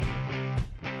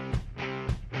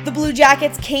The Blue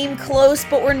Jackets came close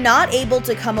but were not able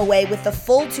to come away with the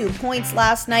full 2 points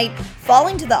last night,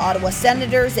 falling to the Ottawa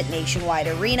Senators at Nationwide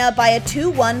Arena by a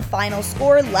 2-1 final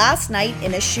score last night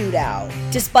in a shootout.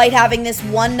 Despite having this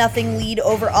 1-0 lead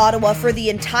over Ottawa for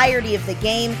the entirety of the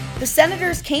game, the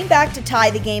Senators came back to tie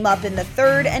the game up in the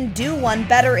third and do one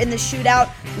better in the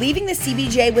shootout, leaving the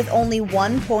CBJ with only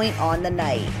 1 point on the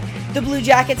night. The Blue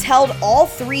Jackets held all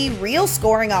 3 real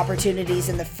scoring opportunities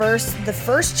in the first. The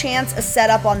first chance, a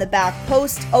setup on the back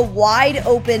post, a wide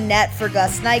open net for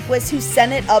Gus Nyquist, who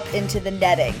sent it up into the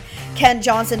netting. Kent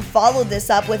Johnson followed this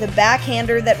up with a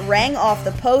backhander that rang off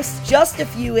the post just a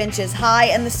few inches high,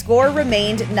 and the score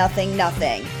remained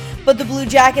 0-0. But the Blue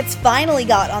Jackets finally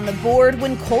got on the board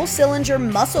when Cole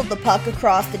Sillinger muscled the puck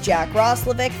across to Jack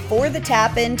Roslovic for the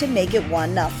tap-in to make it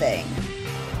 1-0.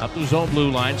 Up the zone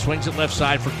blue line, swings it left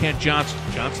side for Kent Johnson.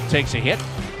 Johnson takes a hit.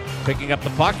 Picking up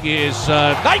the puck is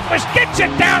Nyquist, gets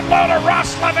it down low to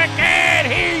Roslovic, and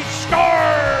he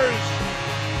scores!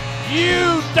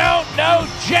 You don't know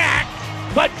Jack,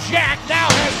 but Jack now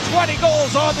has 20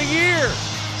 goals on the year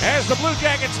as the Blue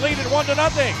Jackets lead at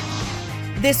 1-0.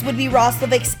 This would be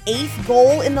Roslovic's 8th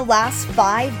goal in the last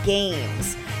 5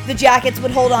 games. The Jackets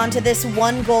would hold on to this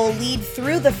 1-goal lead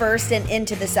through the first and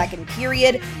into the second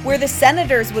period, where the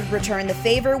Senators would return the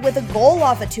favor with a goal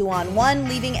off a 2-on-1,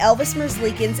 leaving Elvis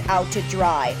Merzlikins out to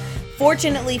dry.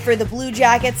 Fortunately for the Blue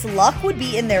Jackets, luck would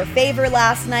be in their favor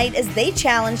last night as they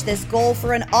challenged this goal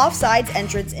for an offsides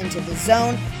entrance into the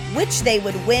zone, which they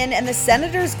would win, and the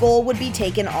Senators' goal would be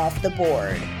taken off the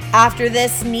board. After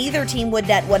this, neither team would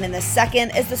net one in the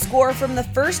second, as the score from the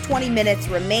first 20 minutes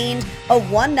remained, a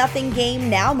 1-0 game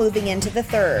now moving into the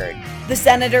third. The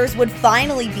Senators would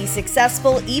finally be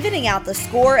successful, evening out the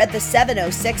score at the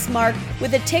 7:06 mark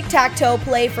with a tic-tac-toe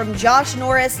play from Josh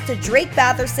Norris to Drake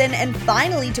Batherson and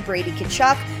finally to Brady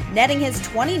Tkachuk, netting his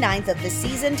 29th of the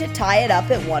season to tie it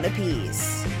up at 1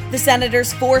 apiece. The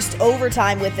Senators forced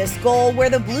overtime with this goal, where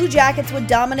the Blue Jackets would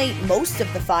dominate most of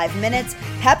the 5 minutes,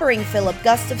 peppering Philip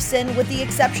Gustafson with the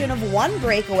exception of one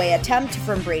breakaway attempt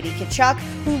from Brady Tkachuk,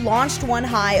 who launched one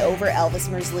high over Elvis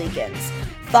Merzlikins.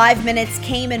 5 minutes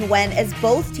came and went as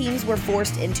both teams were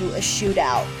forced into a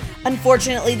shootout.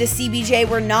 Unfortunately, the CBJ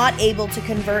were not able to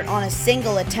convert on a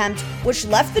single attempt, which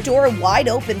left the door wide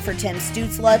open for Tim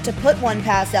Stützle to put one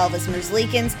past Elvis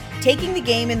Merzlikins, taking the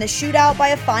game in the shootout by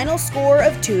a final score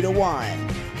of 2-1.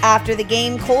 After the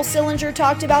game, Cole Sillinger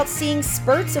talked about seeing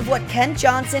spurts of what Kent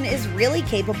Johnson is really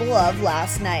capable of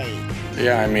last night.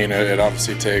 Yeah, I mean, it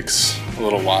obviously takes a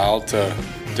little while to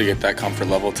get that comfort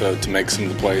level to make some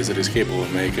of the plays that he's capable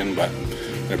of making, but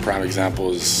a prime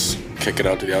example is kick it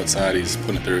out to the outside. He's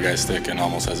putting it through a guy's stick and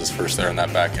almost has his first there on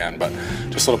that backhand. But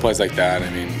just little plays like that, I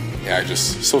mean, yeah,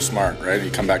 just so smart, right?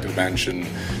 You come back to the bench and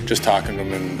just talking to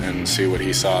him and see what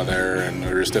he saw there, and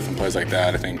there's different plays like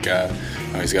that. I think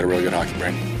he's got a really good hockey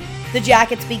brain. The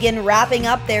Jackets begin wrapping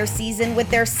up their season with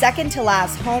their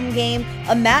second-to-last home game,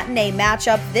 a matinee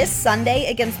matchup this Sunday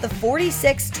against the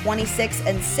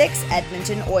 46-26-6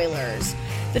 Edmonton Oilers.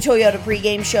 The Toyota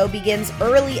pregame show begins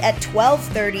early at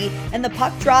 12:30, and the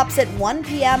puck drops at 1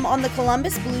 p.m. on the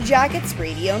Columbus Blue Jackets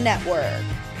radio network.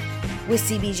 With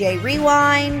CBJ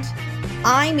Rewind,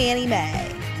 I'm Annie Mae.